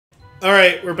All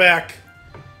right, we're back.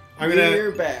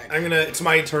 We're back. It's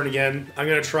my turn again. I'm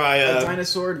gonna try a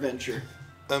dinosaur adventure.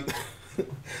 Um,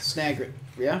 Snagrit.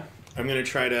 Yeah. I'm gonna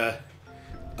try to.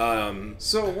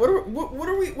 So what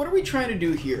are we trying to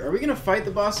do here? Are we gonna fight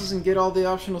the bosses and get all the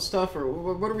optional stuff, or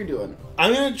what are we doing?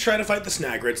 I'm gonna try to fight the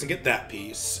Snagrits and get that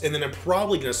piece, and then I'm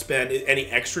probably gonna spend any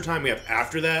extra time we have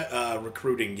after that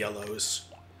recruiting yellows.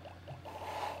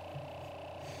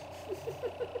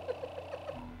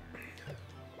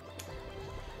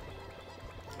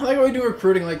 I like how we do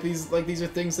recruiting like these are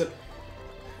things that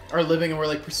are living and we're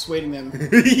like persuading them.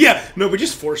 Yeah, no, we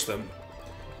just force them.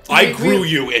 I grew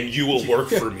you and you will work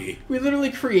for me. We literally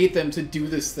create them to do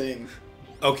this thing.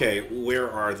 Okay,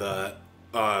 where are the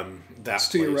that's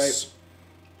to your right.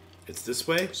 It's this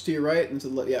way? It's to your right and to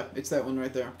the left. Yeah, it's that one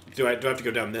right there. Do I have to go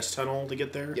down this tunnel to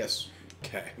get there? Yes.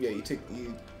 Okay. Yeah,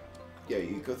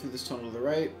 you go through this tunnel to the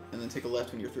right and then take a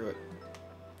left when you're through it.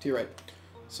 To your right.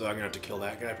 So I'm gonna have to kill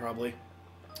that guy probably.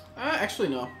 Actually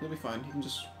no, you'll be fine. You can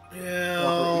just you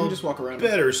can just walk around.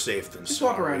 Better safe than sorry. Just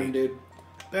walk around him, dude.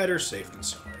 Better safe than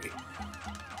sorry.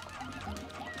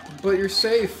 But you're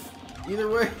safe either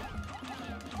way.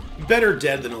 Better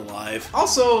dead than alive.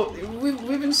 Also,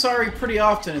 we've been sorry pretty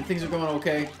often and things are going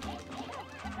okay.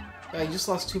 You just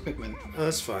lost 2 Pikmin. Oh,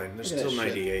 that's fine. There's still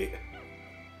 98.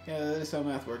 Yeah, that's how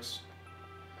math works.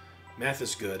 Math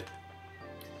is good.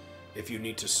 If you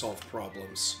need to solve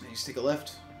problems. You just take a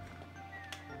left.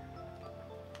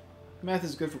 Math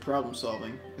is good for problem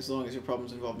solving, as long as your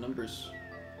problems involve numbers.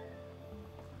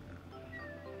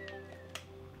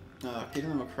 Getting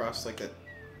them across like that.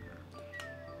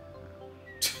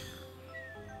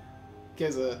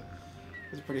 Guy's a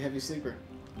pretty heavy sleeper.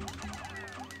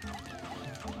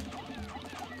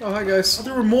 Oh, hi guys. Oh,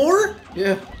 there were more?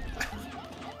 Yeah.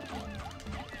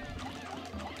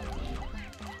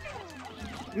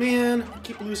 Man, I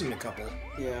keep losing a couple.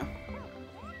 Yeah.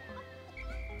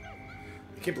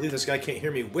 I can't believe this guy can't hear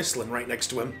me whistling right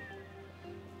next to him.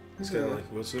 He's kind of like,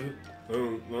 what's that? I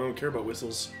don't care about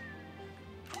whistles.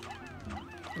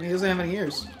 I mean, he doesn't have any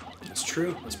ears. It's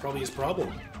true. That's probably his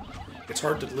problem. It's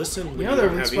hard to listen when you know their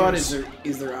weak spot is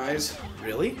their eyes.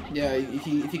 Really? Yeah, if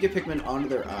you get Pikmin onto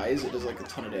their eyes, it does like a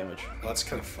ton of damage. Well, that's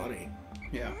kind of funny.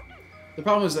 Yeah. The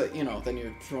problem is that, then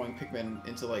you're throwing Pikmin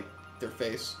into, like, their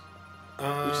face.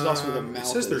 Which is also where their mouth It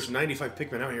says there's 95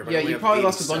 Pikmin out here, but yeah, you probably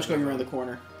lost a bunch going around the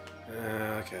corner.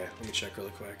 Okay. Let me check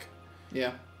really quick.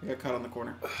 Yeah, you got caught on the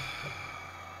corner. Fuck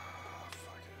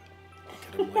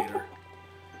it. I'll get him later.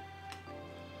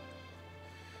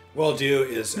 What I'll do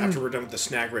is, after we're done with the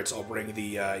Snagrits, I'll bring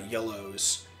the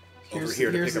yellows over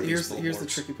here to pick up these Here's the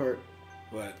tricky part.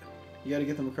 What? You gotta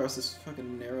get them across this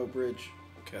fucking narrow bridge.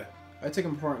 Okay. I take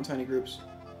them apart in tiny groups.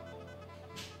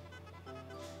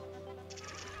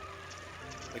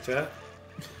 Like that?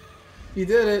 You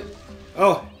did it!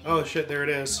 Oh shit, there it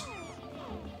is.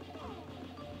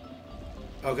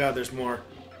 Oh god, there's more.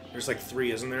 There's like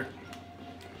 3, isn't there?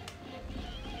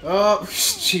 Oh,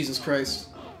 Jesus Christ.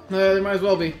 There might as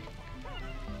well be.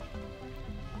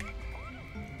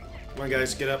 Come on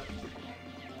guys, get up.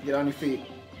 Get on your feet.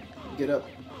 Get up.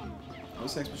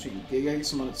 What's the next machine? You gotta get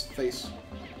some on its face.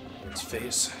 Its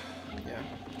face? Yeah.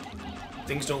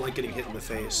 Things don't like getting hit in the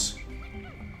face.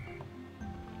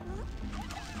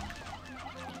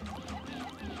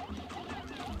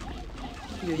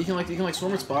 Yeah, you can like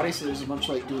swarm its body, so there's a bunch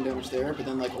like doing damage there, but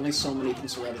then like only so many can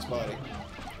surround its body.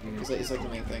 It's like the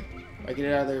main thing. I get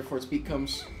it out of there before its beak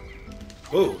comes.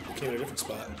 Whoa, it came in a different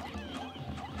spot.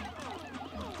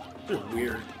 They're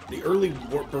weird. The early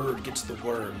bird gets the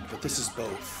worm, but this is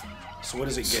both. So what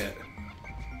does it get?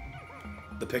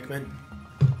 The Pikmin?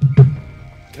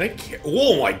 Can I?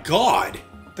 Oh my god!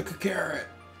 The carrot.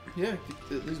 Yeah,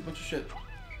 there's a bunch of shit.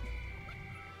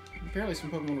 Apparently,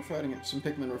 some Pokemon were fighting it. Some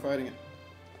Pikmin were fighting it.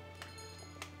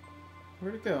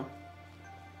 Where'd it go?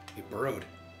 It burrowed.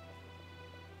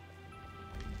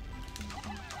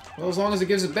 Well, as long as it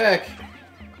gives it back.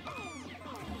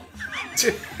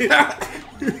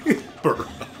 Burrow.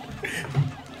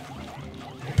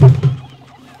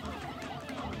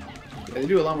 Yeah, they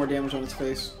do a lot more damage on its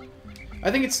face. I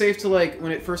think it's safe to, like,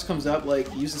 when it first comes up,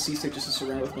 like, use the C-stick just to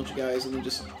surround it with a bunch of guys and then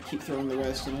just keep throwing the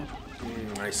rest, you know?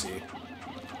 I see.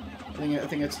 I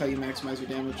think that's how you maximize your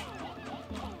damage.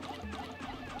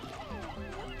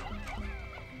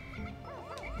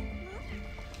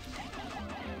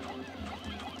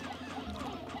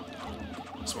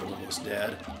 This one's almost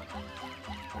dead.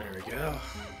 There we go.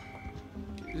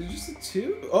 Is it just a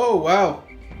 2? Oh, wow.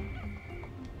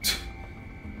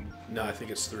 No, I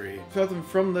think it's 3. Felt them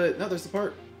from the... No, there's the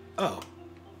part. Oh.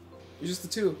 It's just the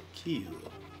 2. Cute.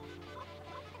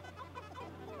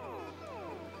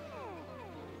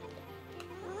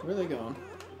 Where are they going?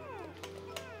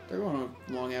 They're going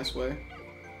a long-ass way.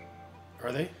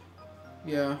 Are they?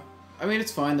 Yeah. I mean,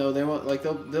 it's fine though. They won't like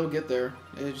they'll get there.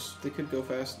 They could go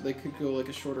fast. They could go like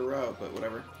a shorter route, but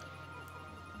whatever.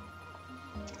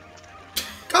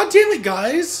 God damn it,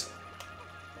 guys!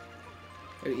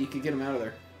 You could get them out of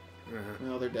there. Uh-huh.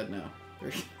 Well, they're dead now.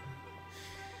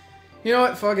 You know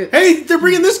what? Fuck it. Hey, they're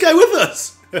bringing this guy with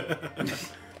us!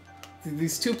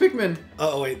 These two Pikmin.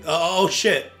 Oh wait. Oh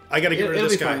shit! I gotta get rid of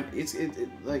this guy.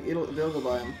 Fine. They'll go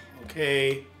by him.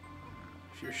 Okay.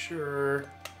 If you're sure.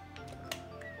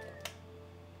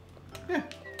 Yeah.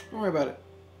 Don't worry about it.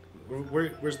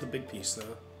 Where's the big piece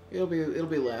though? It'll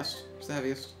be last. It's the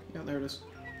heaviest. Yeah, there it is.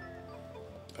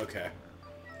 Okay.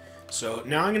 So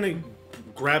now I'm gonna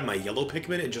grab my yellow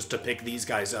Pikmin and just to pick these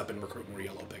guys up and recruit more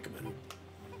yellow Pikmin.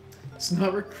 It's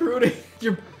not recruiting.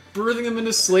 You're birthing them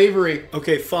into slavery.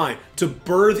 Okay, fine. To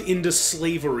birth into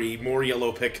slavery more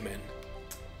yellow Pikmin.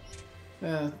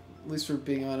 Yeah, at least we're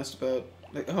being honest about.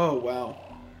 Like, oh wow.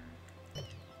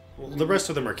 Well, the rest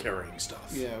of them are carrying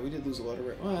stuff. Yeah, we did lose a lot of.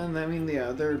 Well, and I mean,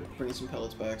 yeah, they're bringing some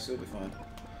pellets back, so it'll be fine.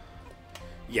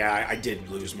 Yeah, I did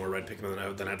lose more red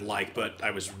Pikmin than I'd like, but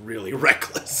I was really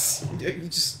reckless.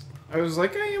 I was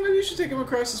like, hey, maybe you should take them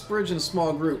across this bridge in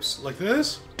small groups. Like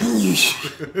this?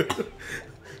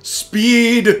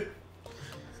 Speed! It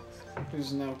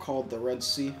is now called the Red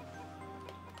Sea.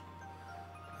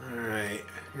 Alright.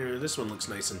 This one looks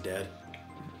nice and dead.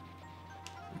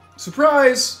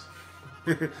 Surprise!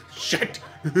 Shit!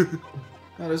 Oh,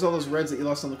 there's all those reds that you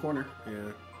lost on the corner.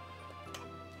 Yeah.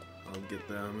 I'll get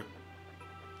them.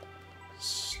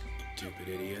 Stupid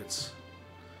idiots.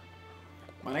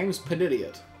 My name's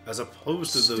Pedidiot. As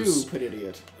opposed to those... Stupid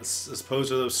idiot. As opposed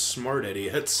to those smart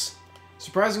idiots.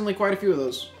 Surprisingly, quite a few of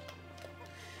those.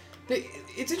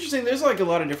 It's interesting, there's like a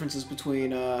lot of differences between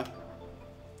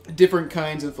different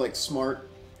kinds of like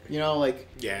smart, you know, like...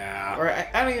 Yeah. Or,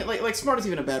 I mean, like smart is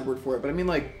even a bad word for it, but I mean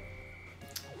like...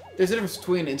 There's a difference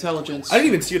between intelligence... I didn't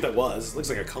even see what that was. It looks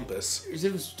like a compass. There's a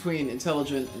difference between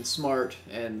intelligent and smart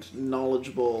and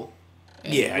knowledgeable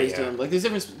and yeah, wisdom. Yeah. Like, there's a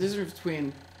difference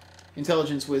between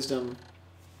intelligence, wisdom,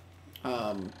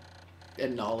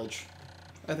 and knowledge.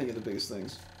 I think are the biggest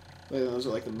things. Like, those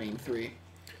are like the main three.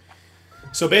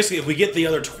 So basically, if we get the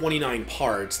other 29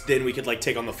 parts, then we could like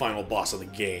take on the final boss of the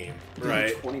game,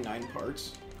 right? 29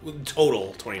 parts?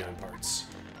 Total 29 parts.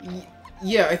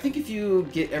 Yeah, I think if you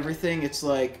get everything, it's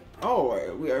like,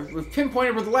 oh, we've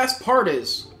pinpointed where the last part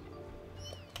is.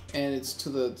 And it's to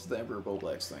the Emperor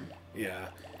Boblack's thing. Yeah.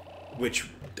 Which,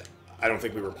 I don't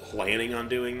think we were planning on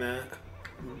doing that.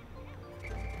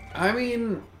 I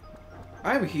mean,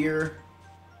 I'm here.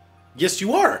 Yes,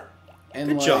 you are! And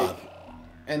Good like, job.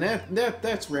 And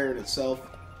that's rare in itself.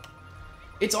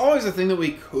 It's always a thing that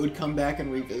we could come back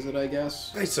and revisit, I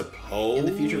guess. I suppose. In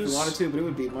the future if we wanted to, but it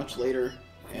would be much later.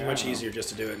 Yeah, much easier just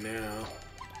to do it now.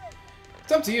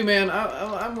 It's up to you, man.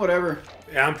 I'm whatever.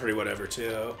 Yeah, I'm pretty whatever,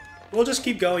 too. We'll just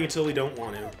keep going until we don't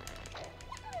want to.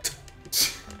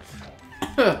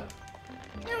 Yeah,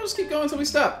 we'll just keep going until we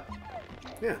stop.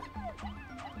 Yeah.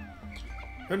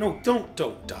 No,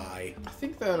 don't die. I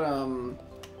think that,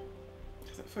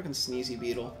 that fucking Sneezy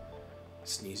Beetle.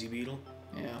 Sneezy Beetle?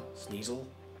 Yeah. Sneasel?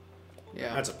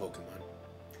 Yeah. That's a Pokemon.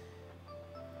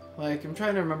 Like, I'm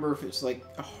trying to remember if it's, like,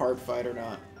 a hard fight or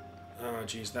not. Oh,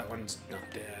 jeez, that one's not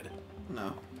dead.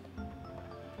 No.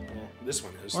 Well, this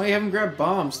one is. Well, you haven't grabbed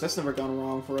bombs. That's never gone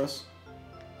wrong for us.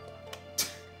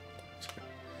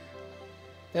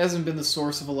 That hasn't been the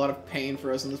source of a lot of pain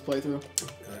for us in this playthrough.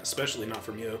 Especially not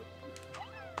from you.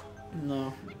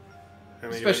 No. How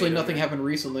many Especially do I need nothing happened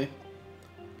recently.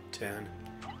 10,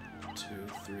 2,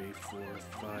 3, 4,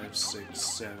 5, 6,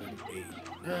 7, 8,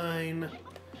 9.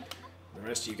 The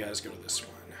rest of you guys go to this one.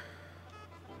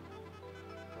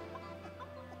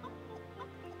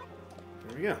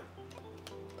 There we go.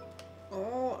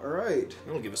 Alright.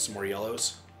 That'll give us some more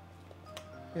yellows.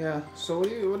 Yeah, so what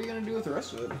are you gonna do with the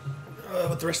rest of it?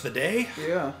 With the rest of the day?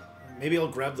 Yeah. Maybe I'll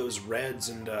grab those reds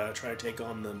and try to take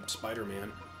on the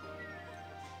Spider-Man.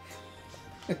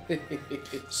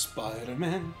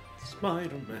 Spider-Man,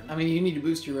 Spider-Man. I mean, you need to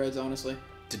boost your reds, honestly.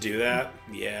 To do that?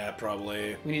 Yeah,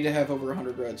 probably. We need to have over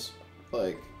 100 reds.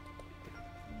 Like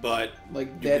But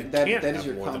that can't is have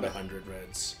your more combat. than 100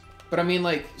 reds. But I mean,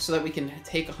 like, so that we can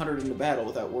take 100 into battle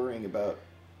without worrying about...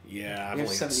 Yeah, I've We have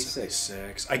only got 76.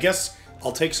 76. I guess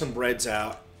I'll take some reds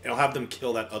out, and I'll have them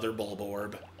kill that other bulb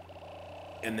orb,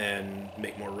 and then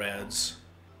make more reds.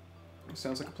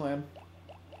 Sounds like a plan.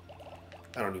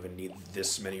 I don't even need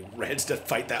this many reds to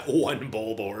fight that one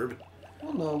bulb orb.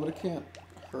 Well, no, but it can't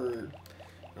hurt.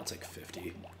 I'll take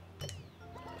 50.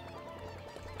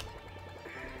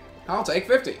 I'll take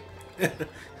 50.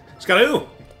 Scott-oo!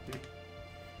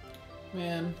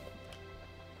 Man.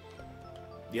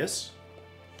 Yes?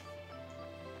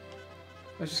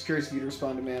 I was just curious if you'd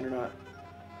respond to man or not.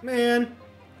 Man.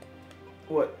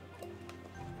 What?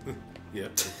 Yeah.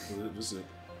 What is it?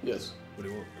 Yes. What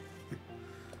do you want?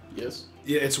 Yes.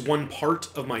 Yeah, it's one part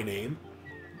of my name.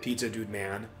 Pizza Dude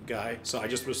Man guy. So I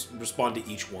just respond to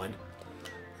each one.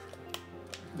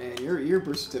 Man, your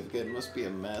birth certificate must be a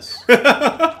mess.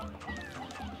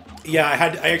 Yeah, I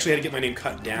actually had to get my name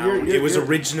cut down. It was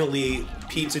originally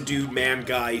Pizza Dude Man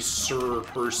Guy Sir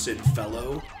Person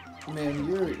Fellow. Man,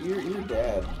 your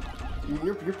dad,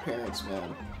 your parents,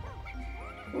 man.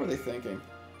 What were they thinking?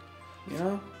 You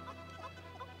know?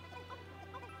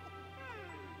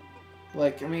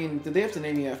 Like, I mean, did they have to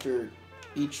name you after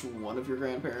each one of your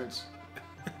grandparents?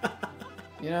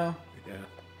 You know? Yeah,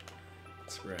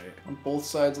 that's right. On both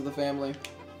sides of the family.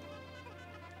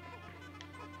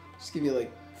 Just give you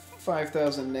like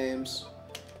 5,000 names.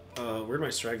 Where'd my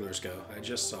stragglers go? I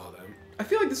just saw them. I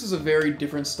feel like this is a very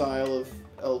different style of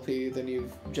LP than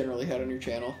you've generally had on your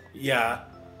channel. Yeah,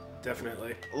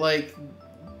 definitely. Like,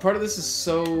 part of this is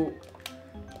so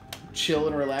chill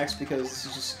and relaxed because this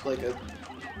is just like a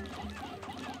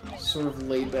sort of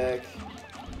laid back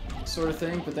sort of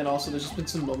thing, but then also there's just been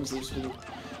some moments that have just been,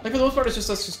 like, for the most part it's just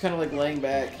us just kind of like laying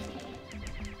back.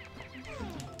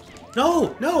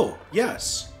 No,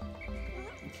 yes.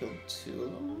 You killed 2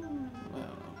 of them? I don't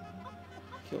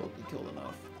know. You killed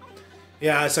enough.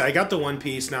 Yeah, so I got the one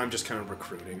piece, now I'm just kind of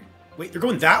recruiting. Wait, they're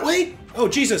going that way? Oh,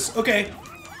 Jesus, okay.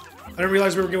 I didn't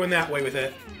realize we were going that way with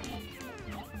it.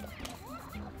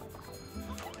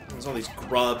 There's all these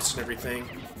grubs and everything.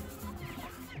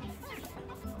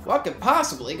 What could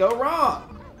possibly go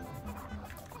wrong?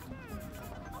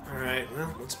 Alright,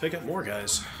 well, let's pick up more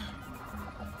guys.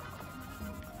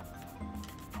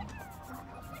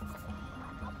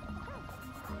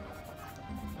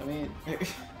 I mean...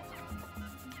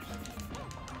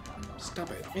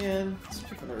 Stop it. Man, these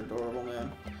people are adorable,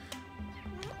 man.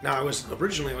 Now, I was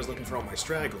looking for all my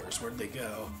stragglers. Where'd they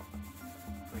go?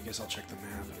 I guess I'll check the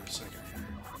map in a second here.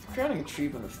 The crowning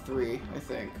achievement of 3, I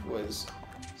think, was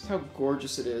just how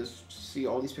gorgeous it is to see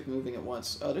all these people moving at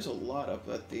once. Oh, there's a lot up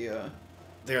at the,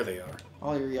 There they are.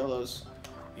 all your yellows.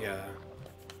 Yeah.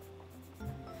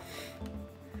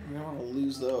 We don't want to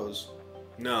lose those.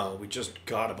 No, we just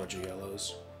got a bunch of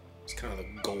yellows. It's kind of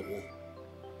the goal.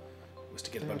 Was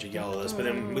to get a bunch of yellows, but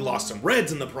then we lost some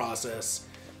reds in the process.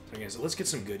 So okay, so let's get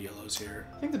some good yellows here.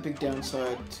 I think the big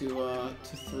downside to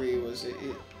 3 was it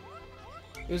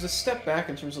was a step back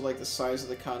in terms of like the size of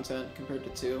the content compared to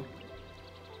 2.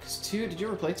 Because 2, did you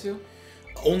ever play 2?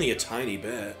 Only a tiny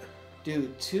bit.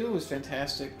 Dude, 2 was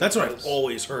fantastic. That's what I've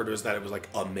always heard, was that it was like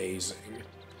amazing.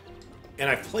 And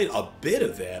I've played a bit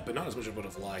of it, but not as much as I would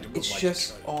have liked. It's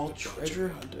just all treasure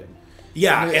hunting.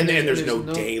 Yeah, and there's no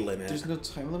day limit. There's no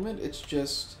time limit.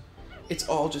 It's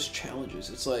all just challenges.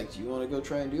 It's like, do you want to go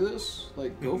try and do this?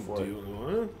 Like, go for it.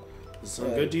 Does it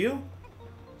sound good to you?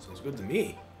 Sounds good to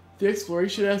me. The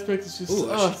exploration aspect is just...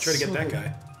 Ooh, I should try to get that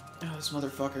guy. Oh, this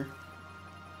motherfucker.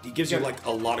 He gives you, like,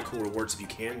 a lot of cool rewards if you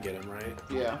can get him, right?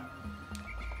 Yeah.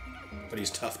 But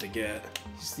he's tough to get.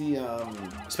 He's the,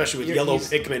 especially with yellow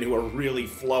Pikmin who are really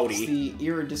floaty. He's the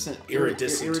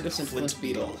iridescent flint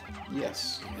beetle.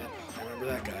 Yes. Yeah, I remember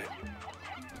that guy.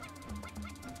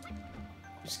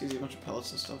 Just gives you a bunch of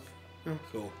pellets and stuff. Oh,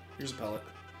 cool. Here's a pellet.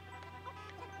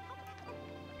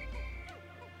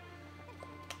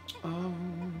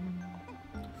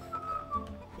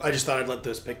 I just thought I'd let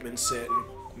those Pikmin sit and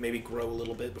maybe grow a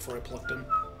little bit before I plucked them.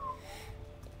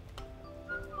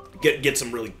 Get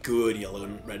some really good yellow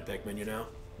and red Pikmin, you know?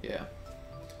 Yeah.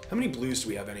 How many blues do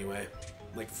we have anyway?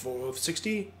 Like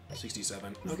 60?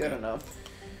 67. We've got enough.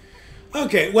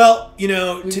 Okay, well, you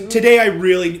know, today we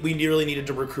really needed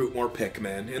to recruit more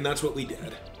Pikmin, and that's what we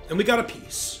did. And we got a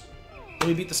piece. And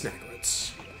we beat the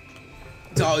Snagglets.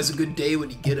 It's always a good day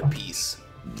when you get a piece.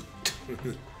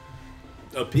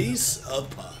 A piece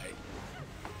of pie.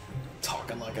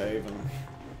 Talking like I even...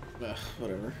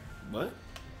 whatever. What?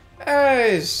 What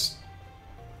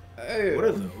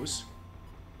are those?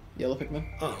 Yellow Pikmin.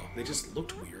 Oh, they just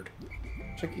looked weird.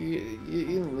 Check, you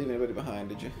didn't leave anybody behind,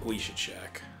 did you? We should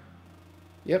check.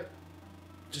 Yep.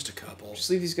 Just a couple. Just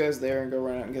leave these guys there and go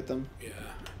run out and get them. Yeah.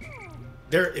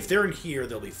 If they're in here,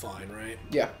 they'll be fine, right?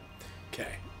 Yeah.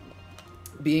 Okay.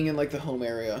 Being in, like, the home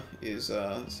area is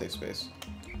safe space.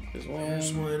 There's one,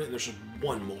 and there's just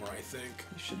one more, I think.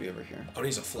 He should be over here. Oh,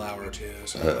 he's a flower, too,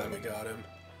 so I'm glad we got him.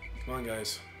 Come on,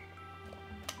 guys.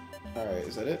 Alright,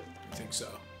 is that it? I think so.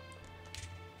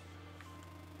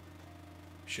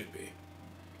 Should be.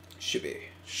 Should be.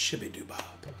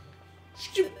 Shibby-doo-bop.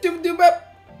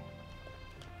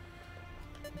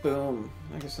 Boom.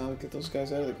 I guess I'll get those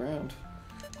guys out of the ground.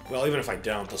 Well, even if I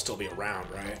don't, they'll still be around,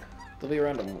 right? They'll be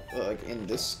around like in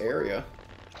this area.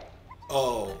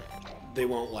 Oh, they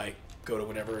won't like go to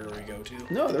whatever area we go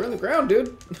to? No, they're in the ground,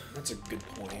 dude. That's a good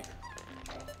point.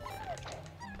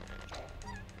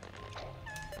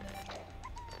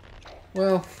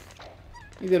 Well,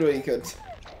 you did what you could.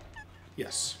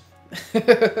 Yes.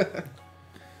 That's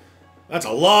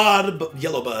a lot of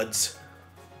yellow buds.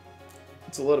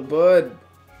 It's a lot of bud.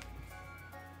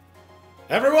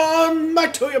 Everyone,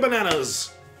 back to your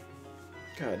bananas!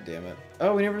 God damn it.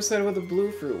 Oh, we never decided what the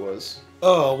blue fruit was.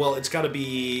 Oh, well, it's gotta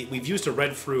be... We've used a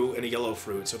red fruit and a yellow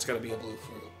fruit, so it's gotta be a blue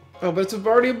fruit. Oh, but it's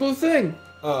already a blue thing.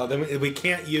 Then we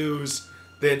can't use...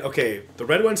 Then, okay, the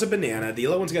red one's a banana, the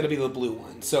yellow one's gotta be the blue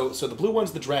one. So the blue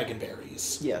one's the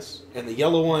dragonberries. Yes. And the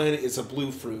yellow one is a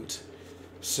blue fruit.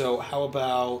 So how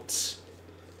about...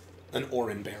 an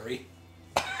oranberry?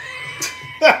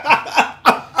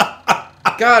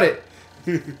 Got it.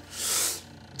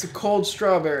 It's a cold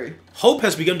strawberry. Hope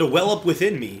has begun to well up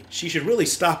within me. She should really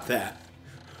stop that.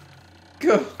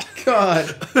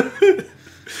 God.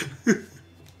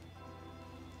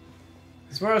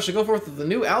 Tomorrow I should go forth with a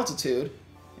new altitude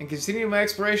and continue my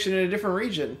exploration in a different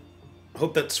region.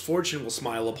 Hope that fortune will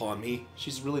smile upon me.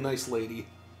 She's a really nice lady.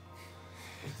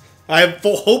 I have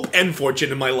full hope and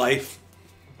fortune in my life.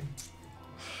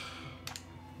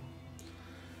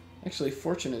 Actually,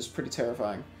 fortune is pretty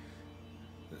terrifying.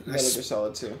 Metal Gear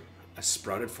Solid 2. I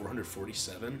sprouted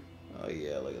 447. Oh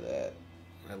yeah, look at that.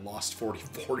 I lost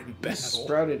 44 in battle.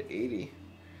 Sprouted 80.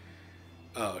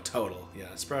 Oh, total. Yeah,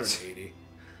 I sprouted 80.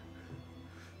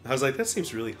 I was like, that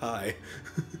seems really high.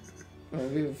 Well,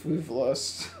 we've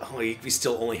lost. Oh, we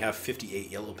still only have 58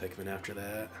 yellow Pikmin after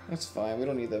that. That's fine. We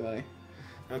don't need that many.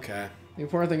 Okay. The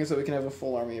important thing is that we can have a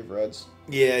full army of reds.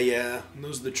 Yeah.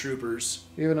 Those are the troopers.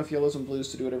 We have enough yellows and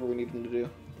blues to do whatever we need them to do.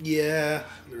 Yeah,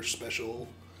 they're special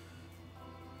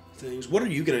things. What are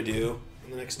you gonna do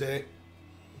the next day?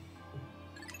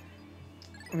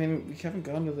 I mean, we haven't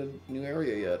gone to the new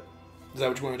area yet. Is that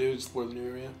what you want to do? Explore the new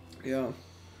area? Yeah.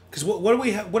 Because what do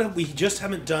we have? What have we just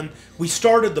haven't done? We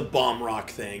started the bomb rock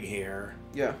thing here.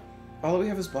 Yeah. All we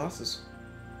have is bosses.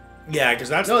 Yeah, because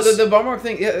that's the bomb rock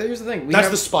thing. Yeah, here's the thing. That's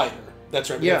the spider. That's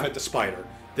right. We Yeah. gotta fight the spider.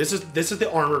 This is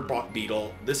the armored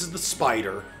beetle. This is the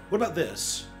spider. What about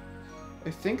this? I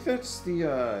think that's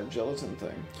the gelatin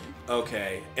thing.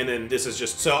 Okay, and then this is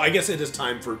just so. I guess it is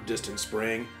time for Distant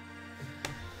Spring.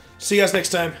 See you guys next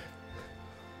time.